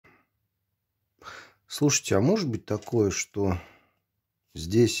Слушайте, а может быть такое, что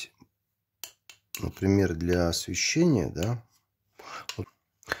здесь, например, для освещения, да,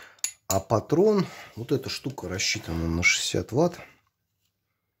 а патрон, вот эта штука рассчитана на 60 ватт.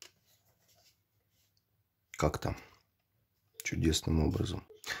 Как-то чудесным образом.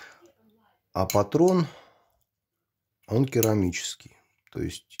 А патрон, он керамический. То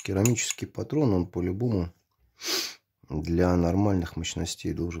есть керамический патрон, он по-любому для нормальных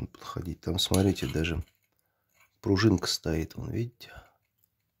мощностей должен подходить. Там, смотрите, даже пружинка стоит, вон, видите?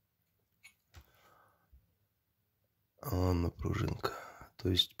 Она пружинка. То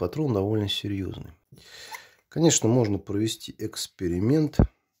есть патрон довольно серьезный. Конечно, можно провести эксперимент,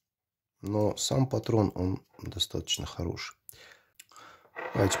 но сам патрон, он достаточно хороший.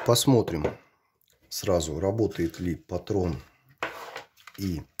 Давайте посмотрим сразу, работает ли патрон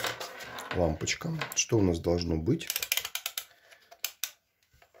и лампочка. Что у нас должно быть?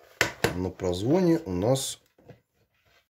 На прозвоне у нас